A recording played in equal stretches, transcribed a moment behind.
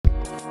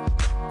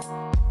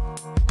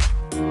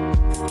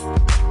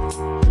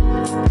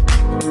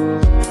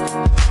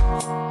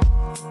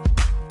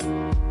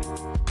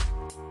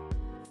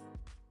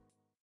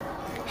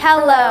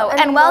Hello,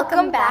 and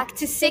welcome back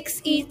to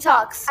 6E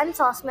Talks. I'm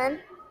Tossman.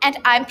 And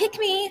I'm Pick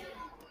Me.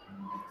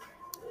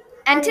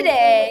 And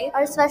today,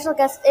 our special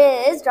guest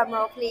is,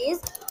 drumroll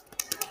please,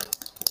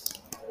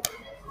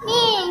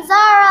 me,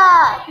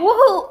 Zara.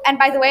 Woohoo! And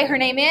by the way, her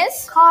name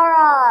is?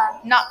 Cara.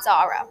 Not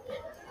Zara.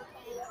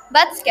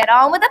 Let's get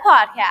on with the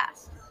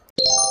podcast.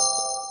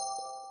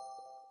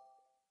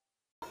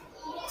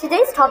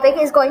 Today's topic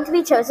is going to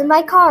be chosen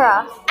by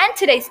Cara. And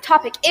today's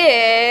topic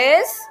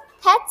is...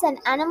 pets and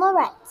animal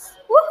rights.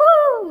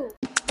 Woohoo!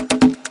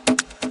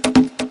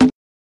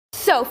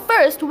 So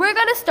first, we're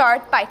going to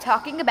start by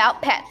talking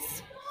about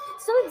pets.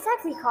 So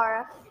exactly,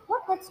 Cara,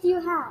 what pets do you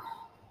have?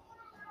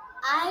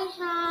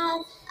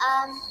 I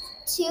have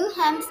two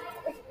hamsters.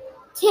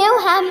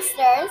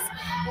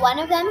 One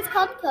of them is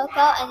called Coco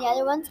and the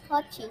other one's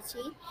called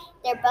Chi-Chi.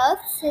 They're both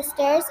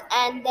sisters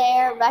and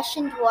they're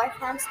Russian dwarf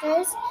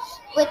hamsters,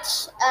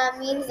 which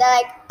means they're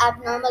like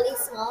abnormally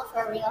small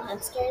for real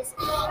hamsters.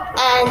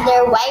 And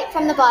they're white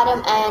from the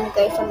bottom and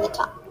gray from the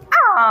top.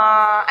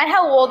 Aww. And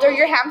how old are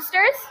your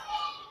hamsters?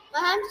 My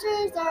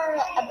hamsters are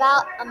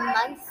about a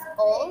month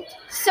old.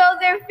 So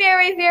they're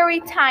very,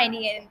 very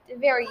tiny and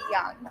very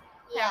young.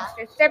 Yeah.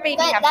 Hamsters. They're baby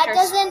But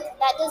hamsters.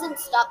 that doesn't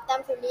stop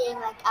them from being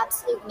like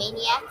absolute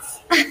maniacs.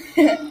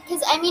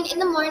 Because I mean, in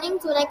the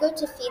mornings when I go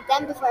to feed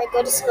them before I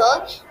go to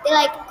school, they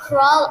like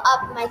crawl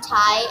up my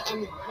thigh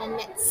and then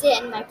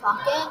sit in my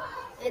pocket.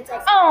 And it's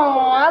like,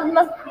 Oh,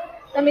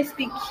 that must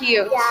be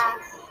cute. Yeah,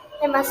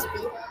 it must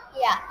be.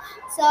 yeah.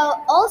 So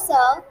also,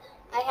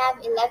 I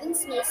have 11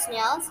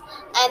 snails,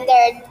 and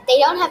they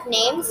don't have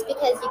names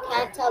because you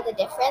can't tell the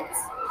difference.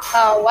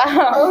 Oh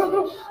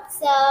wow.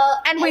 So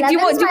And wait, do you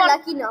want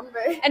lucky number.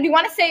 and do you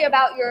want to say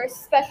about your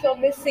special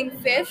missing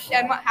fish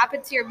and what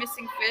happened to your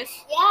missing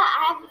fish? yeah,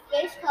 I have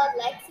a fish called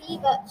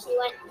Lexi, but she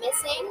went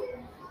missing.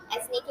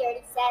 As Nikki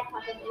already said,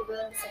 probably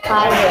ruined the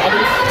surprise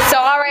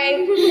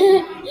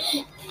already.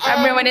 Sorry,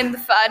 I'm And ruining the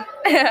fun.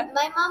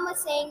 my mom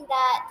was saying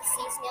that the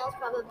sea snails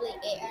probably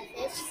ate our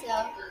fish,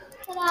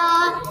 so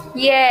ta-da!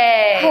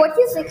 Yay. What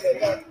do you think they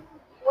did?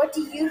 What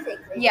do you think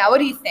they did? Yeah, what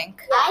do you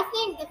think? I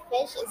think the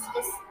fish is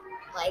just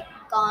like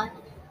gone.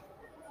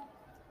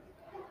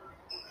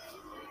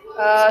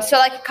 So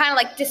like kind of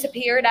like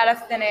disappeared out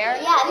of thin air?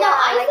 Yeah, no,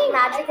 I like think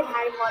Magic and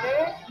Harry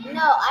Potter.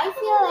 no, I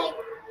feel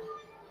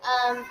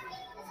like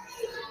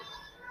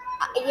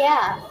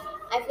yeah,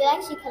 I feel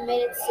like she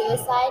committed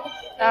suicide.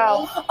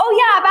 Maybe. Oh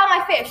yeah, about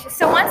my fish.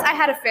 So once I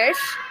had a fish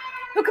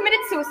who committed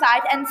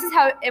suicide, and this is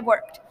how it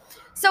worked.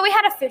 So we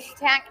had a fish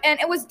tank, and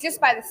it was just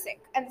by the sink,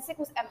 and the sink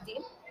was empty.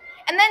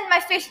 And then my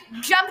fish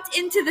jumped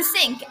into the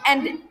sink,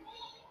 and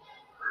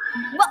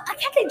well, I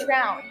can't say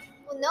drowned.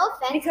 Well, no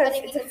offense, Because but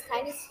I mean, it's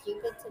kind of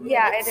stupid to me.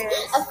 Yeah, that it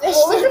is. A fish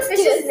What was the just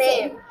fish's do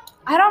name?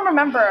 I don't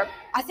remember.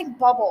 I think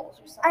Bubbles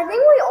or something. I think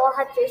we all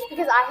had fish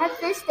because I had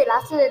fish, they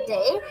lasted a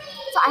day.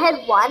 So I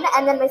had one,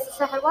 and then my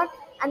sister had one,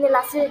 and they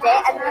lasted a day,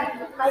 and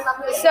then my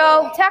mom gave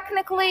So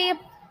technically,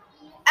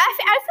 I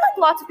feel like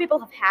lots of people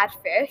have had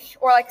fish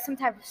or like some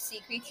type of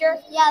sea creature.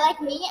 Yeah,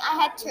 like me, I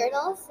had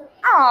turtles.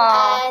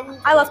 Aww, And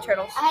I love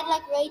turtles. I had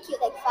like really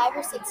cute, like 5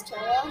 or 6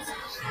 turtles.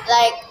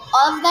 Like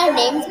all of their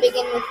names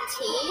begin with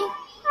T.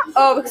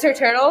 Oh, because they're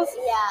turtles?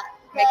 Yeah.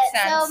 Makes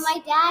So sense. my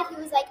dad,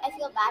 he was like, I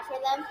feel bad for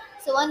them.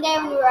 So one day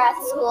when we were at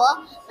school,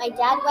 my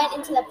dad went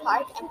into the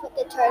park and put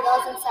the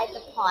turtles inside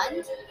the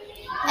pond.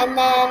 And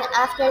then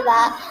after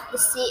that,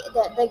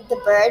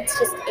 the birds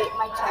just ate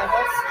my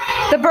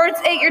turtles. The birds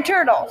ate your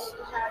turtles.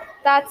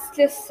 That's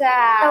just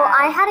sad. Oh,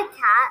 I had a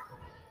cat.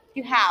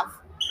 You have.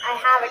 I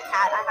have a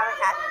cat.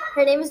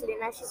 Her name is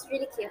Luna. She's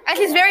really cute. And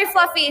she's very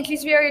fluffy, and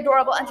she's very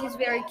adorable, and she's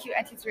very cute,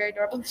 and she's very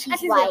adorable. And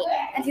she's white.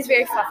 And she's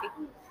very fluffy.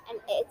 And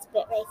it's a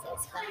bit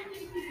racist, but...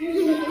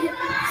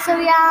 So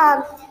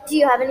yeah, do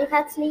you have any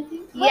pets,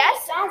 Nikki?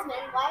 Yes. Wait,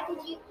 Jasmine,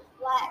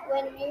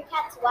 when your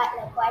cat's white,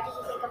 like, why did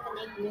you think of the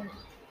name Luna?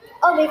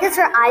 Oh, because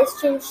her eyes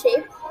change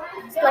shape,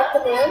 like the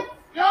moon.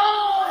 So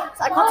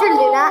I called her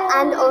Luna,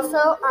 and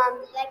also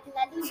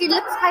she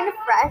looks kind of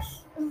fresh.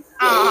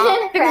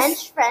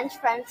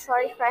 French.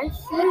 Sorry, French.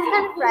 She looks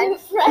kind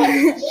of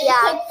French.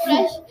 Yeah.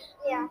 Fresh,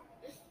 Yeah.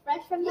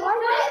 fresh from the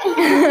market.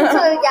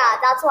 So yeah,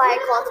 that's why I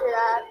called her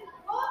that.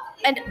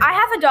 And I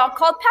have a dog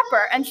called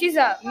Pepper, and she's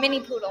a mini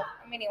poodle,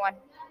 a mini one.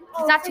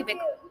 She's not too big.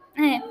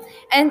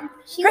 And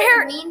She her was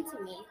hair. mean to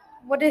me.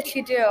 What did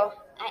she do?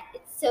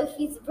 It's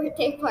Sophie's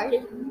birthday party.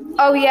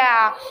 Oh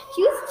yeah.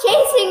 She was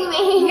chasing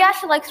me. Yeah,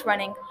 she likes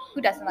running. Who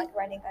doesn't like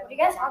running? What are you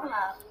guys talking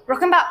about? We're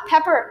talking about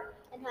Pepper.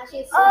 And how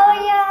she's Oh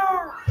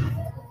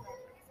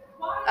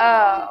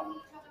yeah.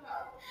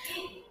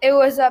 It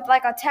was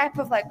like a type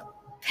of like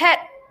pet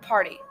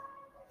party,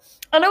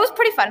 and it was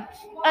pretty fun.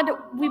 And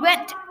we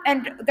went,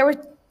 and there were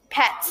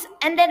pets,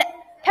 and then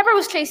Pepper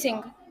was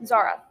chasing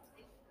Zara,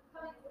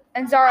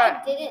 and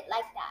Zara. I didn't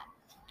like that.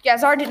 Yeah,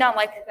 Zara did not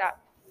like that.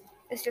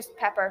 It's just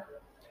Pepper.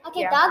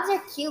 Okay, Yeah. dogs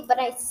are cute, but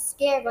I'm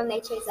scared when they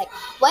chase. Like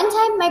one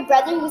time, my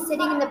brother was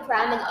sitting in the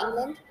pram in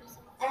England,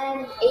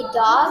 and a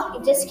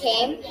dog just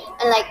came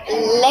and like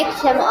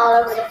licked him all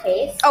over the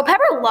face. Oh,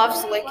 Pepper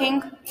loves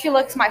licking. She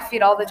licks my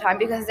feet all the time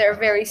because they're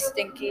very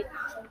stinky.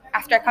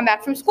 after I come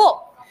back from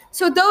school.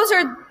 So those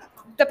are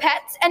the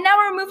pets, and now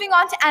we're moving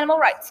on to animal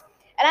rights.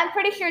 And I'm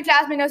pretty sure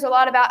Jasmine knows a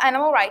lot about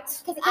animal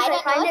rights. Because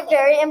I find it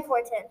very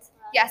important.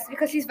 Yes,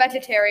 because she's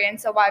vegetarian,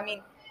 so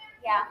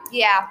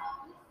yeah.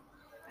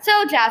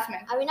 So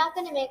Jasmine. Are we not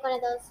going to make one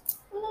of those?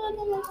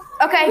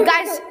 Okay,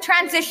 guys,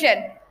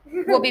 transition.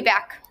 We'll be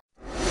back.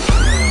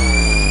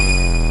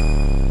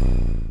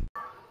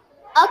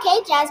 Okay,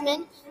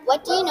 Jasmine,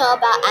 what do you know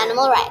about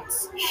animal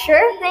rights?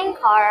 Sure thing,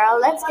 Cara.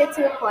 Let's get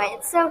to the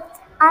point. So,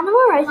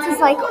 animal rights is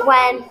like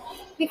when,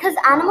 because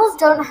animals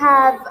don't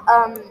have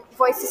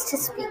voices to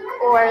speak,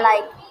 or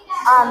like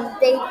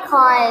they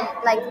can't,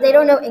 like they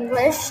don't know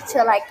English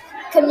to like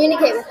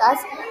communicate with us.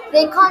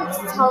 They can't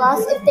tell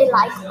us if they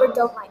like or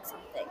don't like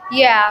something.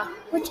 Yeah.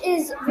 Which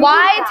is really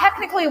Why? bad.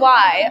 Technically,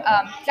 why?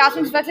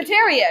 Jasmine's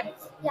vegetarian.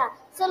 Yeah.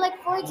 So, like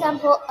for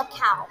example, a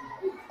cow.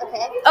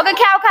 Okay. Okay,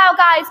 cow,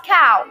 guys,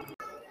 cow.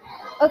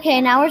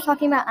 Okay, now we're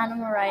talking about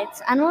animal rights.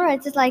 Animal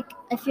rights is like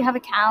if you have a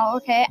cow,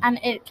 okay, and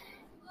it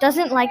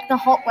doesn't like the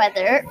hot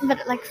weather, but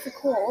it likes the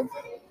cold,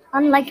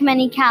 unlike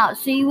many cows.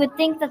 So you would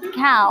think that the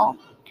cow,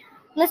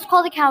 let's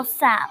call the cow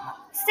Sam.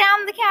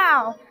 Sam the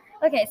cow.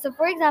 Okay, so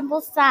for example,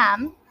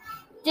 Sam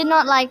did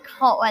not like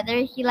hot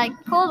weather. He liked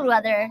cold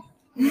weather,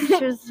 which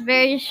was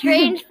very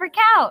strange for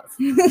cows.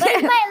 But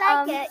if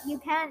I like it, you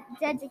can't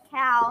judge a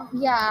cow.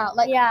 Yeah,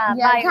 Yeah,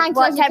 by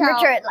what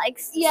temperature it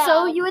likes. Yeah.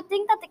 So you would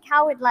think that the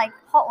cow would like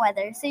hot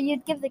weather. So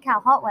you'd give the cow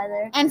hot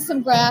weather. And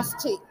some grass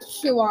to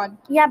chew on.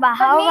 Yeah, but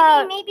how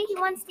about Maybe he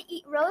wants to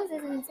eat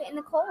roses and sit in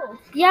the cold.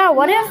 yeah?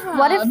 What if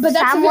but that's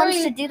Sam a wants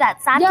very- to do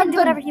that? Sam can do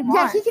whatever he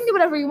wants. Yeah, he can do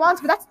whatever he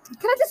wants, but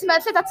can I just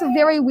mention that's a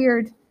very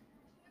weird,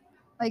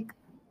 like,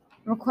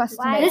 request to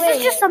Why? make. This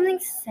is just something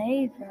to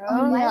say, bro.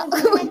 Yeah.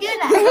 Why would you do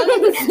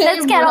that?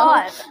 Let's get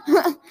on.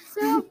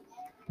 So Roses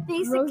in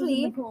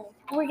basically, the cold.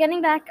 we're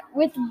getting back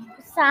with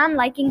Sam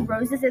liking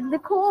roses in the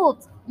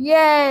cold. Yay!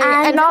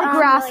 And, And not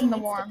grass Really in the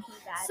needs to warm. pee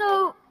bad.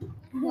 So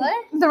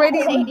What? The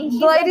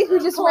lady who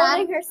just ran.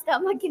 Holding her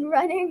stomach and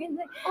running and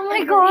like. oh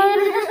my god.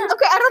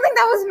 Okay, I don't think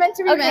that was meant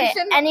to be Okay.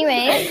 mentioned.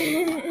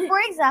 Anyway, for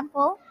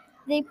example,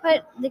 they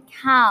put the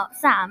cow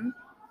Sam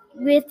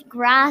with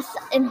grass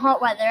in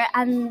hot weather,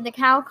 and the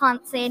cow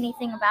can't say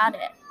anything about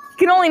it.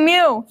 You can only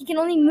mew. He can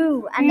only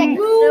moo, and like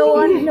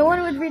no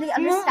one would really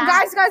understand.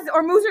 Guys,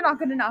 or moos are not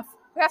good enough.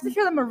 We have to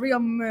show them a real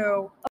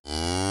moo.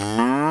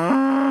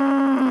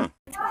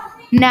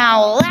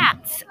 Now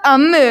that's a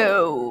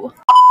moo.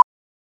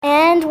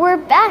 And we're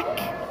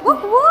back.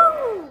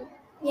 Woo!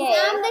 Yay.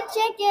 Sam the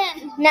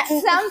chicken.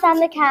 Sam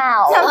the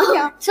cow. Sam the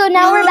cow. So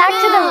now we're back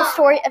to the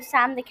story of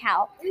Sam the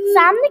cow.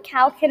 Sam the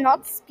cow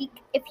cannot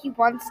speak if he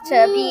wants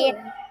to be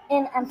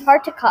in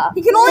Antarctica.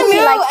 He can only He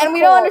moo, likes and we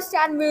the don't cold.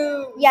 understand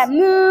moo. Yeah,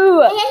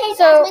 moo. Hey,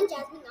 So Jasmine,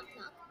 knock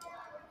knock.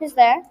 who's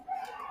there?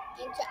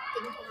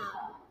 Interrupting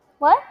cow.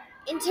 What?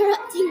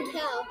 Interrupting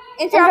cow.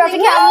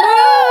 Interrupting cow.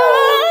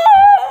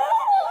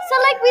 So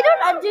like we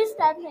don't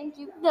understand. Thank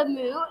you. The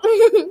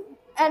moo.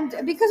 And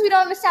because we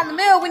don't understand the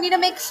moo, we need to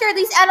make sure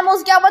these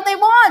animals get what they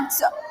want.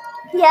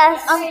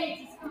 Yes.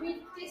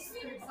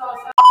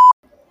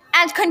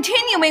 And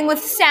continuing with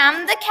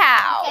Sam the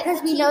cow.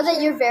 Because we know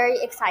that you're very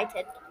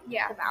excited.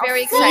 Yeah,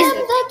 very Sam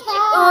excited. the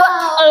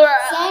cow.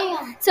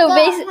 Sam So the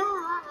basically,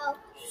 cow.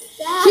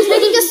 She's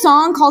making a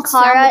song called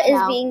Cara Sam the is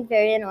Cow. being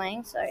very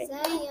annoying. Sorry.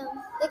 Sam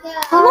the cow.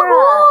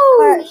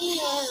 Cara.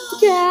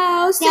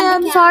 Cow,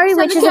 Sam the cow. Sorry, Sam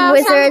the witches cow,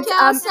 and Sam the wizards.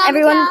 cow, Sam the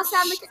Everyone. cow,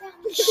 Sam the cow.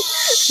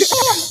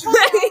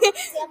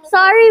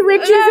 Sorry,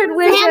 witches and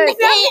wizards.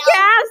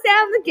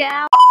 Sam the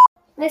cow.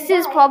 This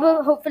is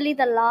probably, hopefully,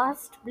 the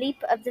last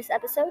bleep of this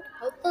episode.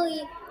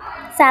 Hopefully,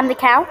 Sam the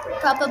cow.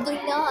 probably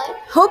not.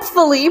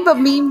 Hopefully, but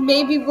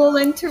maybe we'll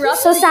interrupt.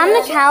 So Sam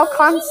the cow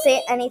can't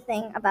say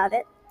anything about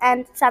it,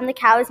 and Sam the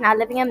cow is now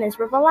living a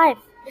miserable life,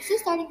 This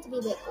is starting to be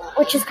a bit long.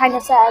 which is kind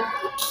of sad.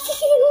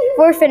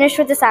 We're finished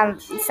with the Sam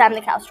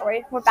the cow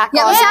story. We're back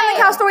Yeah, on. the Sam the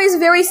cow story is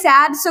very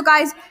sad. So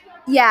guys,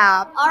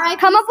 yeah. R.I.P.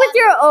 Come up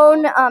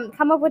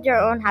with your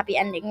own happy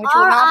ending, which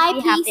will not be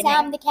R.I.P. happy.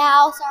 Sam the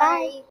cow.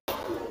 Sorry.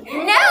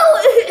 No.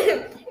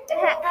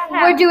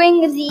 We're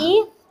doing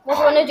the. What do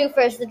you want to do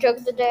first? The joke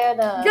of the day or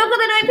the. Joke of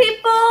the day,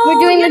 people. We're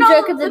doing You the know,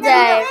 joke of the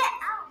day.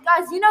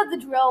 Guys, you know the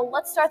drill.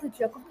 Let's start the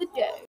joke of the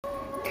day.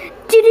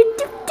 3,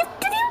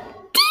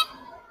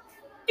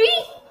 2,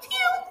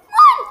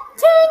 1,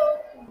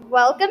 ting!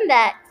 Welcome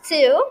back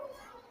to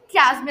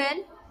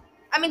Jasmine.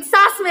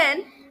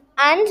 Sauceman.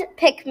 and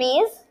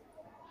Pick-me's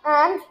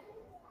and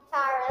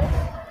Tara's.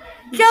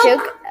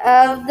 joke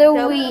of the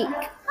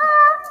week.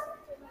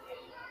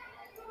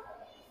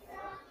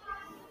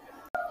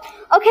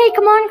 Okay,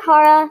 come on,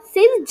 Cara.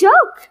 Say the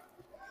joke.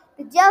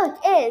 The joke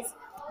is,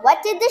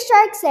 what did the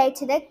shark say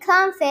to the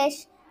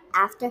clownfish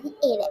after he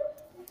ate it?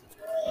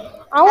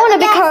 I want to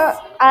Guess.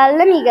 become.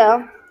 Let me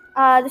go.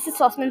 This is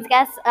Sauceman's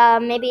guess.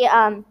 Maybe.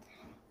 I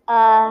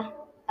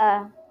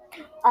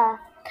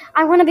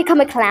want to become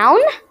a clown.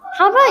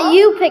 How about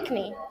you pick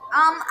me?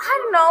 I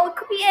don't know. It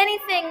could be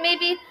anything.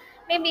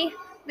 Maybe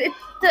the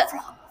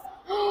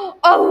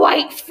a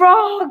white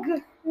frog.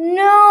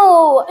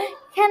 No.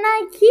 Can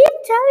I keep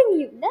telling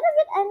you? None of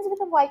it ends with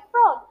a white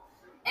frog.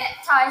 It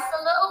ties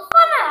the little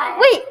fun.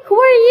 Wait, who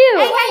are you?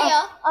 Hey,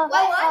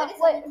 what?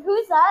 Wait,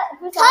 who's that?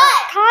 Who's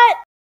that?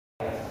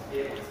 Cut.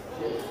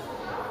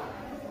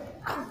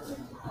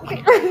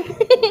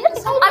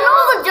 I know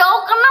the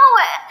joke. I know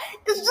it.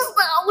 It's just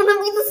that I want to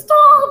be the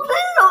star.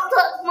 Please don't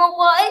touch my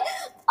way.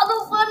 I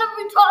don't want to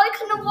be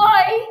taken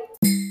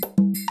away.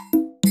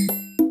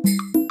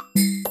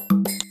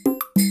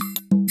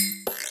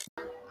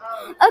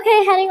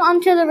 Okay, heading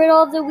on to the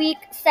riddle of the week,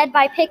 said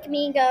by Pick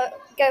Me. Go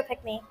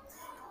Pick Me.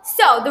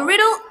 So the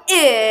riddle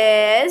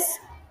is: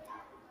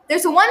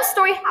 there's a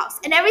one-story house,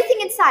 and everything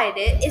inside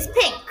it is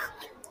pink.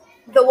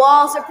 The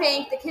walls are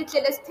pink. The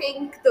kitchen is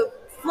pink. The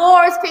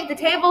floor is pink. The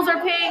tables are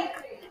pink.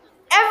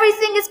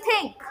 Everything is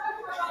pink.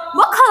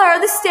 What color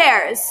are the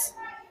stairs?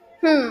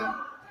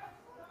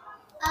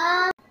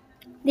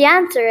 The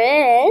answer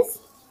is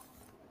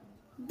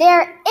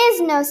There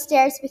is no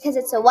stairs because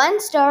it's a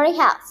one-story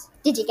house.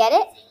 Did you get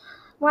it?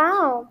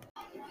 wow.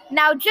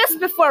 Now, just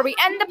before we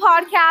end the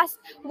podcast,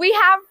 we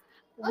have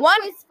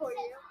one. quiz for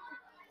you.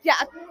 Yeah,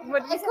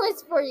 what did you A say?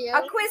 quiz for you.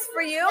 A quiz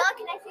for you.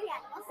 Can I see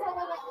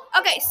that?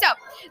 Okay, so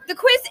the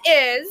quiz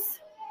is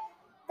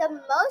The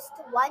most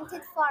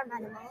wanted farm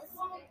animals.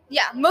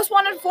 most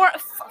wanted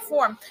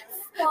form.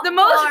 The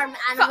most Farm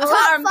animals.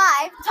 farm-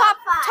 Top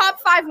five. top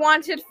 5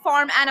 wanted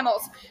farm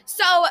animals.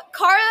 So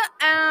Cara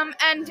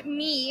and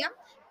me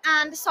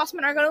and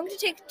Sauceman are going to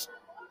take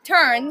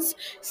turns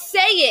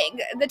saying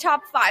the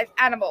top 5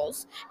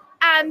 animals,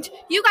 and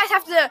you guys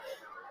have to,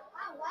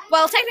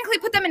 well, technically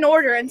put them in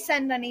order and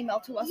send an email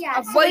to us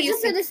of what you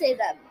think. to say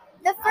them.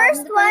 The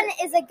first one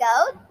is a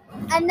goat,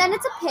 and then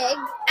it's a pig,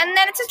 And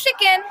then it's a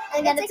chicken,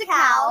 and then it's a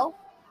cow,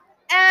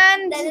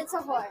 and then it's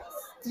a horse.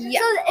 yeah,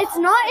 So it's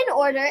not in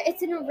order,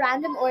 it's in a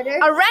random order.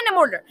 a random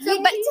order. You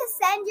need to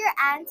send your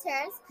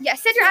answers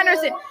Send your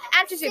answers in.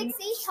 Answers in.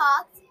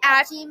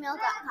 At-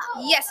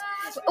 sixytalks@gmail.com. Yes.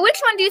 Which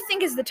one do you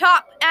think is the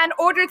top? And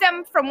order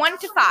them from 1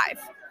 to 5.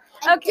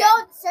 And Okay.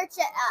 don't search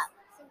it up.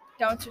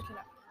 Don't search it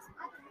up.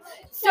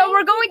 So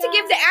we're going to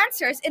give the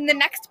answers in the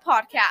next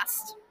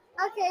podcast.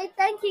 Okay,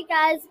 thank you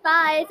guys.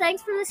 Bye.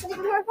 Thanks for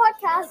listening to our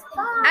podcast.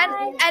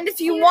 Bye. And if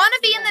you want to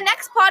be in the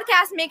next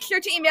podcast, make sure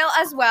to email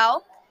as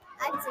well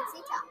At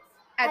sixytalks.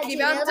 at At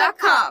gmail.com.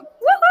 gmail.com.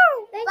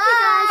 Woohoo! Thank you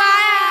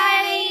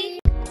guys.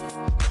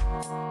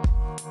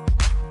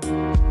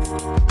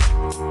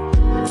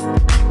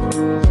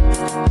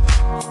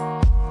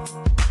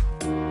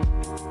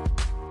 Bye.